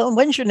publisher said, well,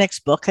 when's your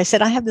next book? I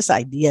said, I have this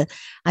idea.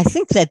 I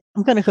think that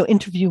I'm going to go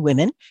interview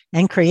women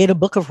and create a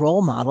book of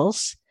role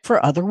models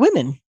for other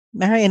women.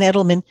 Marian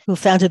Edelman, who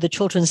founded the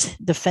Children's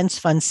Defense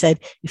Fund, said,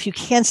 if you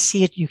can't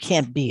see it, you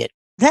can't be it.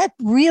 That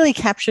really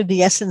captured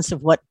the essence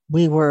of what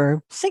we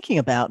were thinking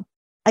about.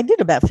 I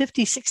did about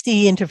 50,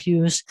 60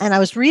 interviews, and I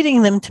was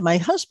reading them to my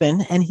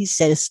husband, and he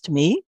says to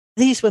me,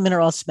 these women are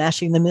all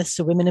smashing the myths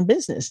of women in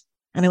business.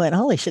 And I went,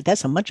 holy shit,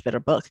 that's a much better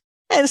book.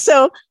 And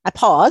so I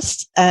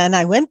paused and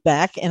I went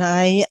back and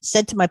I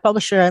said to my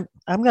publisher,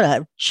 I'm going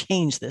to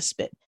change this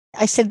bit.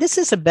 I said, this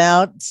is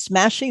about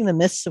smashing the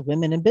myths of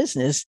women in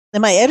business.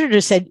 Then my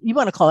editor said, you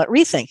want to call it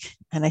Rethink?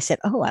 And I said,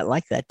 oh, I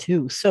like that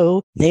too.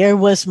 So there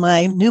was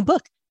my new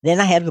book. Then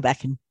I had to go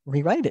back and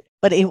rewrite it.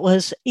 But it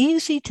was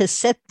easy to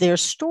set their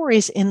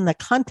stories in the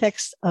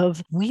context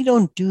of, we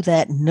don't do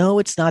that. No,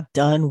 it's not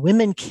done.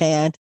 Women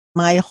can't.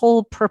 My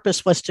whole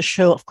purpose was to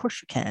show, of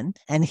course you can.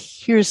 And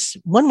here's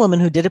one woman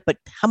who did it, but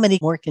how many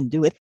more can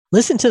do it?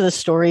 Listen to the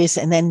stories,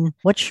 and then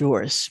what's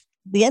yours?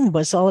 The end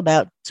was all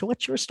about, so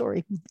what's your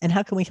story? And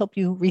how can we help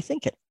you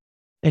rethink it?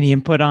 Any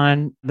input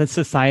on the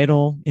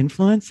societal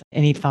influence?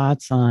 Any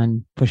thoughts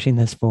on pushing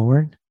this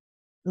forward?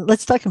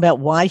 Let's talk about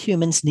why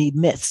humans need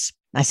myths.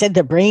 I said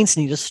their brains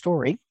need a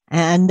story,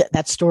 and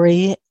that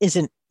story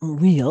isn't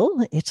real.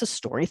 It's a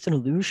story. It's an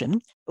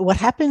illusion. What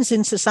happens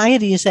in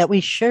society is that we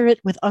share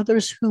it with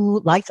others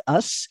who, like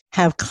us,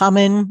 have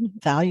common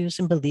values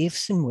and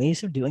beliefs and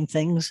ways of doing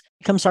things.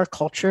 It becomes our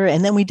culture.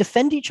 And then we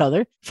defend each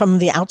other from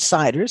the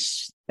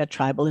outsiders, that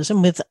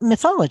tribalism, with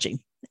mythology.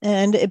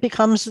 And it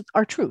becomes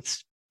our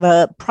truths.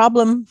 The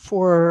problem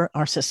for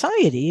our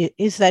society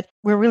is that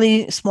we're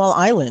really small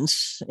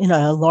islands in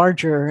a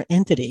larger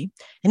entity,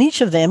 and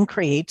each of them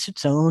creates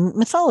its own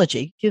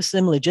mythology, gives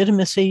them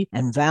legitimacy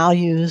and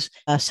values,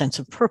 a sense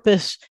of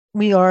purpose.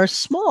 We are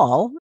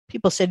small.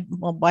 People said,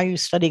 well, why are you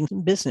studying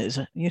business?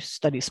 You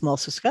study small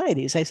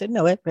societies. I said,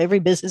 no, every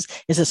business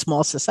is a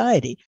small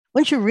society.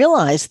 Once you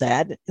realize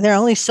that, there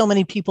are only so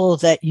many people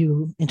that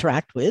you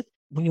interact with.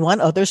 You want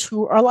others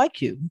who are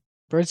like you.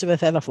 Birds of a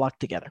feather flock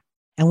together.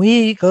 And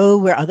we go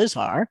where others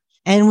are,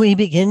 and we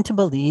begin to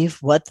believe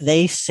what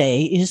they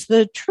say is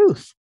the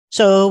truth.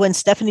 So when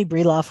Stephanie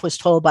Breloff was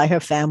told by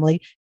her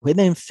family,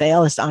 women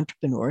fail as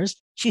entrepreneurs,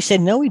 She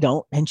said, no, we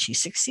don't. And she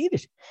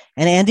succeeded.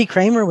 And Andy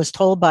Kramer was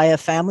told by a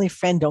family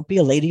friend, don't be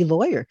a lady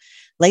lawyer.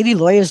 Lady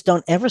lawyers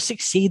don't ever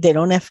succeed. They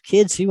don't have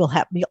kids. You will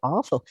have to be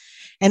awful.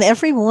 And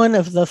every one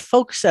of the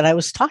folks that I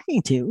was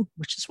talking to,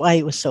 which is why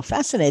it was so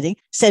fascinating,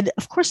 said,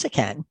 of course I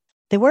can.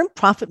 They weren't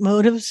profit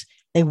motives.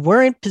 They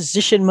weren't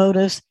position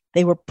motives.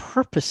 They were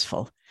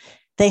purposeful.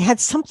 They had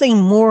something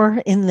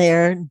more in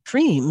their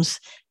dreams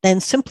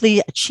than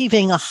simply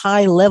achieving a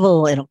high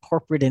level in a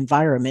corporate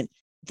environment.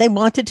 They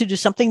wanted to do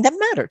something that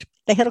mattered.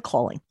 They had a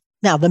calling.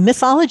 Now, the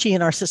mythology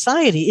in our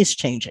society is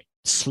changing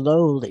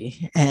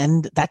slowly.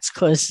 And that's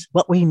because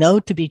what we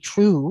know to be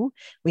true,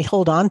 we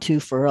hold on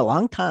to for a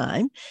long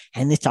time.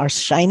 And it's our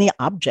shiny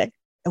object.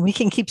 And we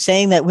can keep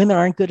saying that women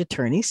aren't good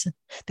attorneys.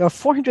 There are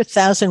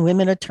 400,000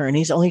 women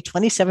attorneys. Only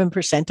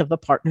 27% of the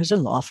partners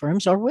in law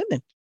firms are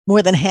women.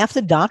 More than half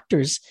the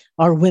doctors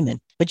are women.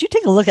 But you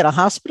take a look at a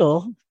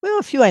hospital, well,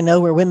 a few I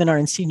know where women are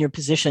in senior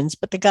positions,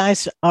 but the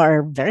guys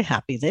are very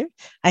happy there.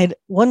 I had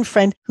one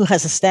friend who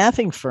has a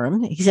staffing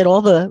firm. He said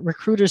all the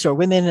recruiters are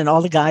women and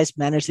all the guys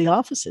manage the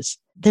offices.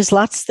 There's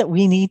lots that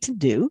we need to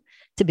do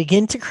to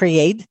begin to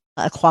create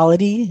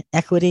equality,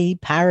 equity,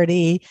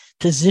 parity,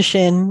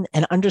 position,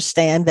 and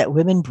understand that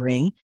women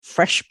bring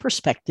fresh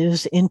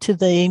perspectives into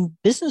the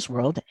business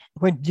world.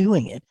 We're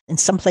doing it in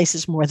some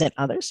places more than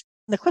others.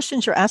 The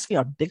questions you're asking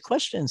are big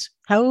questions.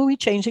 How are we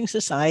changing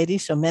society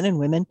so men and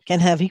women can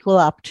have equal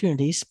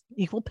opportunities,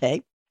 equal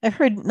pay? I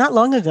heard not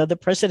long ago the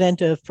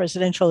president of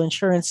Presidential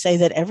Insurance say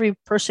that every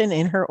person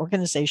in her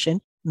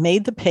organization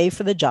made the pay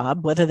for the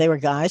job, whether they were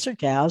guys or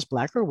gals,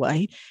 black or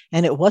white,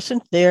 and it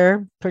wasn't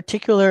their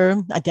particular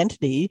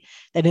identity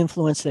that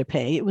influenced their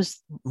pay. It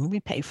was, we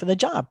pay for the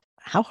job.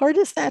 How hard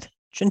is that?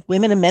 Shouldn't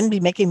women and men be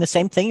making the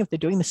same thing if they're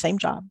doing the same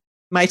job?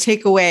 My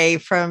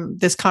takeaway from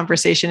this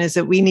conversation is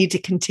that we need to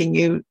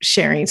continue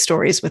sharing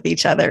stories with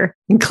each other,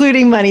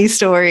 including money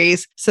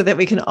stories, so that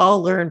we can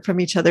all learn from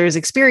each other's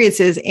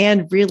experiences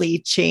and really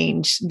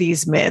change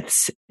these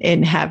myths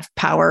and have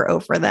power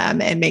over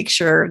them and make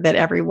sure that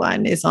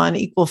everyone is on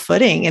equal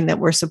footing and that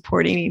we're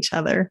supporting each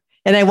other.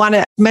 And I want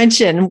to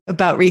mention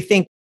about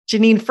Rethink.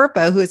 Janine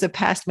Furpa, who is a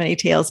past Many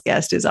Tales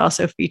guest, is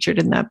also featured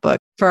in that book.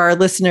 For our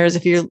listeners,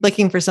 if you're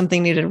looking for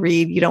something new to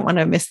read, you don't want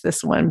to miss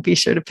this one. Be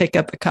sure to pick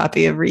up a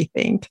copy of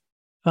Rethink.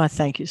 Oh,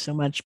 thank you so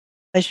much.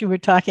 As you were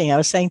talking, I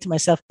was saying to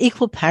myself,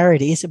 equal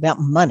parity is about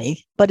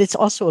money, but it's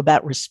also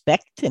about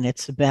respect and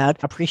it's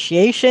about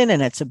appreciation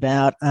and it's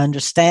about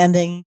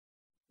understanding.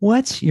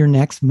 What's your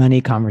next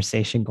money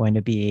conversation going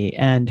to be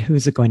and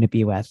who's it going to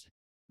be with?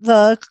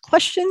 The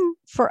question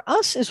for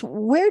us is,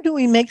 where do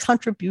we make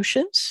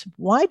contributions?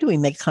 Why do we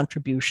make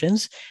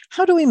contributions?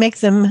 How do we make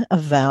them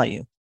of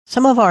value?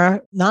 Some of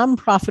our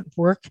nonprofit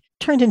work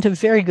turned into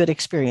very good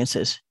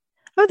experiences.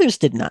 Others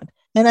did not.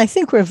 And I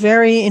think we're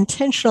very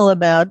intentional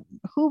about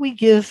who we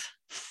give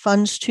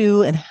funds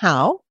to and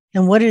how,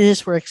 and what it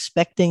is we're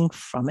expecting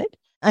from it.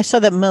 I saw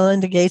that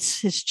Melinda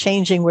Gates is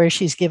changing where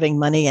she's giving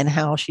money and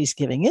how she's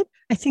giving it.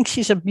 I think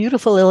she's a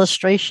beautiful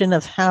illustration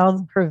of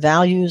how her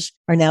values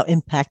are now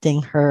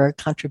impacting her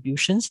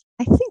contributions.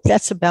 I think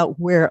that's about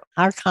where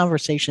our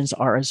conversations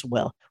are as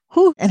well.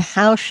 Who and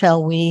how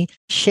shall we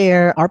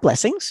share our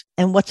blessings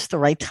and what's the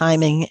right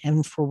timing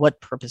and for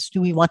what purpose? Do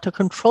we want to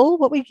control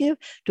what we give?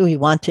 Do we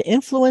want to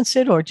influence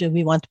it, or do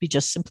we want to be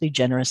just simply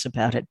generous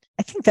about it?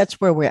 I think that's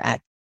where we're at.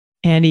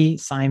 Andi,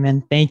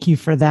 Simon, thank you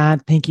for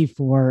that. Thank you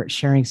for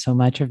sharing so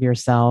much of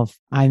yourself.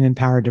 I'm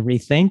empowered to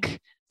rethink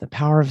the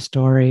power of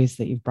stories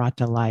that you've brought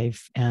to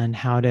life and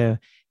how to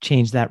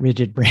change that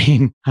rigid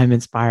brain. I'm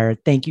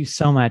inspired. Thank you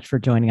so much for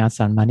joining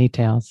us on Money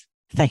Tales.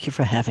 Thank you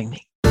for having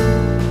me.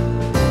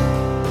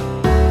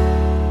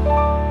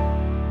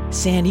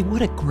 Sandy,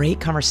 what a great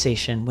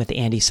conversation with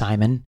Andi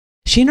Simon.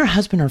 She and her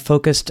husband are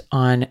focused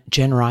on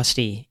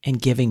generosity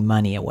and giving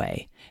money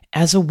away.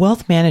 As a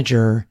wealth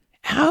manager,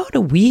 how do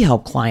we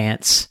help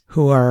clients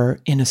who are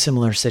in a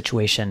similar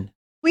situation?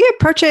 We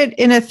approach it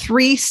in a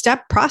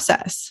 3-step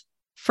process.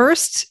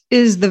 First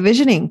is the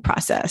visioning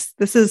process.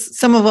 This is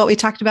some of what we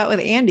talked about with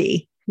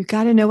Andi. You've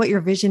got to know what your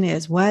vision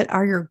is. What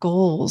are your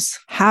goals?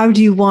 How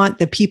do you want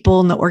the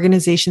people and the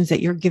organizations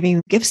that you're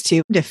giving gifts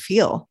to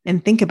feel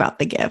and think about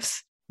the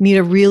gifts? You need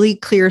a really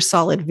clear,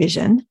 solid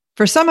vision.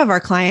 For some of our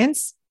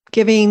clients,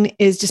 giving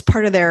is just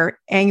part of their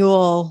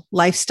annual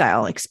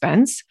lifestyle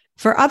expense.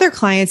 For other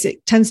clients,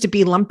 it tends to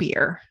be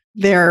lumpier.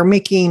 They're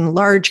making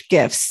large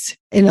gifts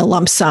in a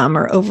lump sum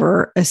or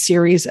over a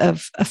series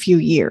of a few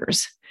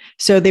years.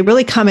 So they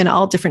really come in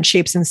all different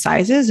shapes and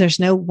sizes. There's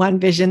no one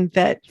vision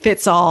that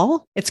fits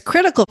all. It's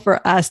critical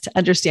for us to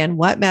understand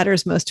what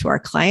matters most to our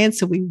clients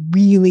so we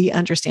really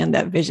understand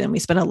that vision. We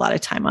spend a lot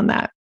of time on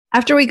that.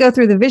 After we go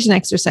through the vision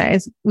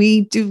exercise,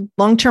 we do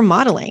long-term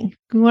modeling.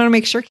 We want to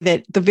make sure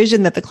that the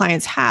vision that the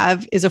clients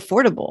have is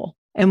affordable.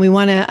 And we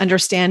want to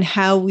understand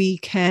how we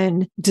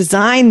can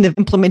design the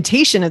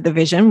implementation of the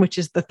vision, which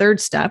is the third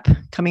step,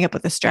 coming up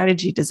with a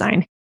strategy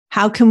design.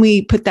 How can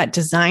we put that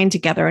design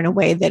together in a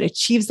way that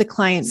achieves the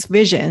client's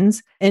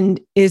visions and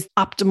is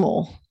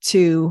optimal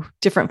to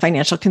different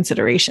financial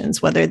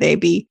considerations, whether they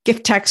be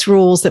gift tax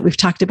rules that we've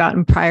talked about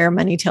in prior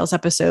Money Tales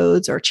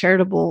episodes or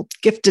charitable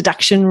gift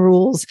deduction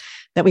rules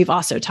that we've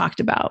also talked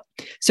about.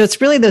 So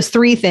it's really those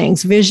three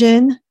things: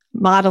 vision,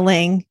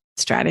 modeling,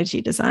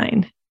 strategy,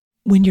 design.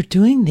 When you're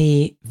doing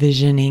the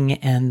visioning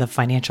and the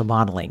financial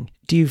modeling,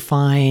 do you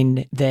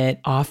find that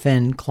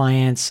often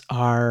clients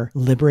are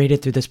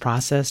liberated through this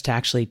process to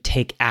actually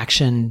take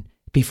action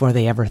before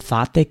they ever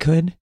thought they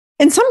could?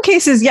 In some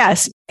cases,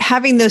 yes.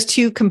 Having those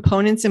two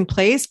components in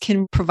place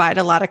can provide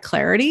a lot of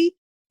clarity.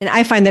 And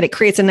I find that it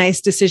creates a nice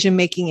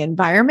decision-making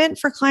environment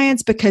for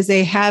clients because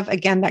they have,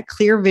 again, that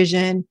clear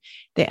vision.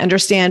 They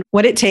understand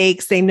what it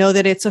takes. They know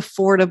that it's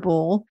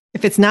affordable.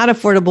 If it's not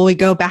affordable, we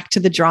go back to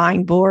the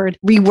drawing board,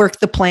 rework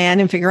the plan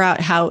and figure out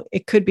how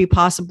it could be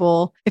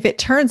possible. If it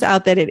turns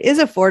out that it is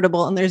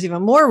affordable and there's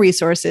even more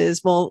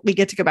resources, well, we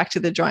get to go back to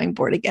the drawing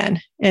board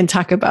again and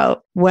talk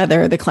about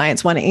whether the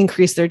clients want to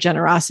increase their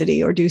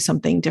generosity or do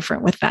something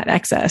different with that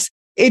excess.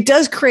 It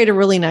does create a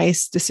really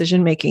nice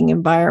decision-making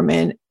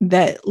environment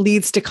that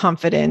leads to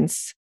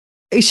confidence.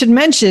 I should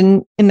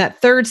mention in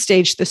that third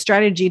stage, the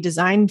strategy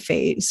design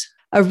phase,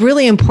 a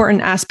really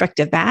important aspect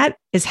of that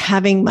is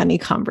having money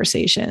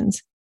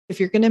conversations. If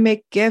you're going to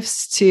make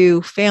gifts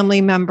to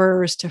family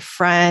members, to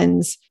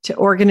friends, to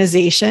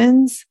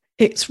organizations,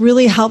 it's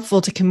really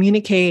helpful to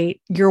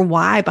communicate your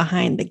why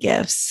behind the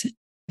gifts.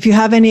 If you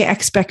have any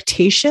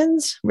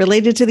expectations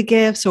related to the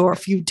gifts, or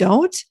if you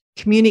don't,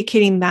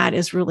 communicating that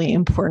is really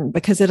important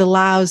because it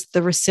allows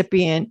the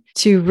recipient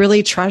to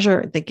really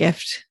treasure the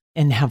gift.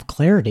 And have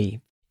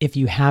clarity if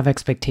you have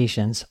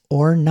expectations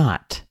or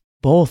not.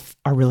 Both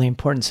are really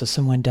important so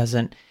someone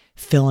doesn't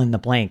fill in the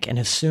blank and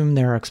assume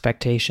there are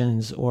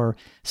expectations or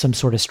some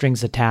sort of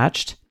strings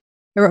attached.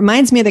 It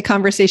reminds me of the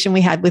conversation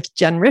we had with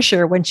Jen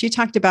Risher when she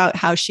talked about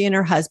how she and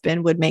her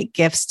husband would make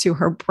gifts to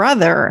her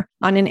brother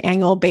on an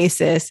annual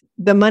basis.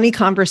 The money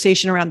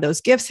conversation around those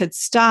gifts had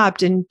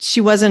stopped and she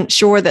wasn't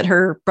sure that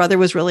her brother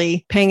was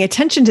really paying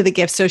attention to the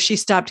gifts, so she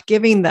stopped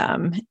giving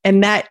them.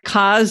 And that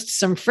caused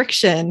some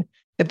friction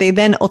that they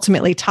then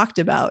ultimately talked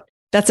about.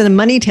 That's a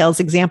Money Tales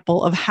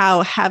example of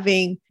how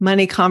having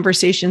money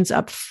conversations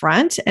up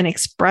front and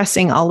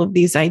expressing all of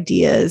these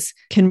ideas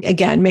can,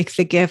 again, make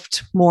the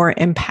gift more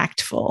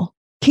impactful.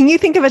 Can you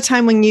think of a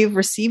time when you've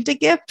received a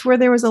gift where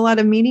there was a lot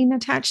of meaning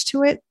attached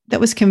to it that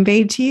was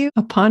conveyed to you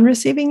upon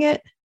receiving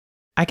it?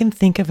 I can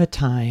think of a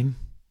time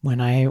when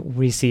I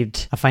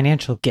received a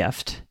financial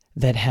gift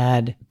that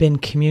had been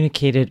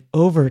communicated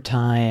over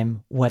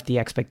time what the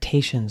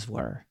expectations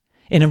were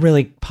in a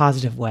really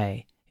positive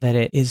way. That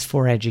it is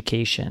for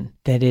education,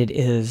 that it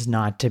is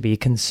not to be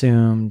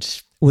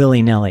consumed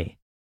willy-nilly.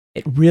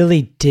 It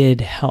really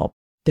did help.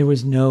 There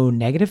was no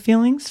negative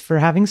feelings for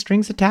having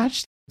strings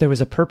attached. There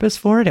was a purpose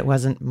for it. It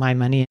wasn't my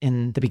money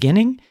in the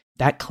beginning.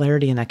 That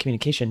clarity and that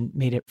communication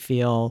made it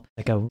feel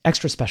like an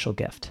extra special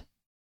gift.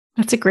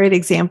 That's a great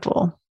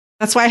example.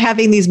 That's why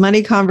having these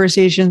money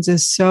conversations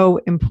is so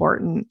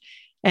important.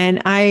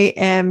 And I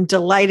am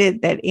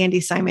delighted that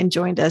Andi Simon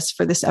joined us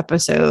for this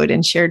episode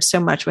and shared so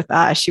much with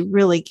us. She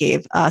really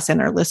gave us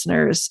and our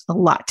listeners a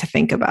lot to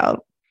think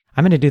about.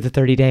 I'm going to do the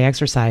 30-day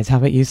exercise. How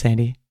about you,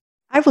 Sandy?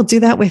 I will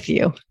do that with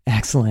you.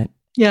 Excellent.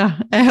 Yeah,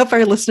 I hope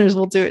our listeners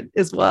will do it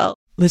as well.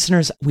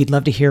 Listeners, we'd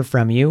love to hear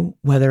from you,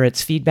 whether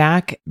it's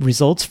feedback,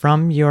 results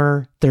from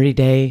your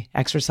 30-day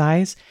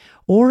exercise,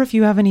 or if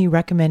you have any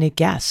recommended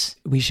guests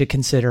we should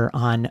consider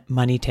on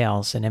Money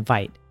Tales and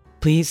invite.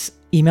 Please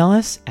email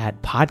us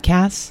at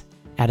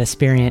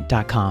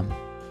podcasts@aspiriant.com.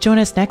 Join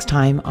us next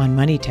time on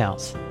Money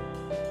Tales.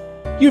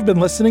 You've been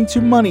listening to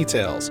Money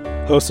Tales,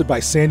 hosted by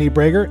Sandy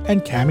Brager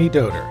and Cami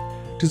Doder.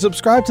 To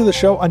subscribe to the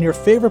show on your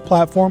favorite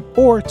platform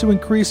or to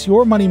increase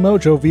your money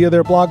mojo via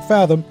their blog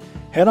Fathom,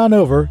 head on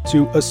over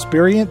to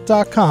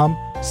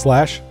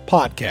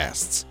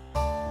aspiriant.com/podcasts.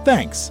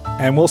 Thanks,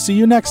 and we'll see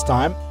you next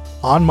time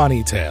on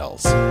Money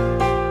Tales.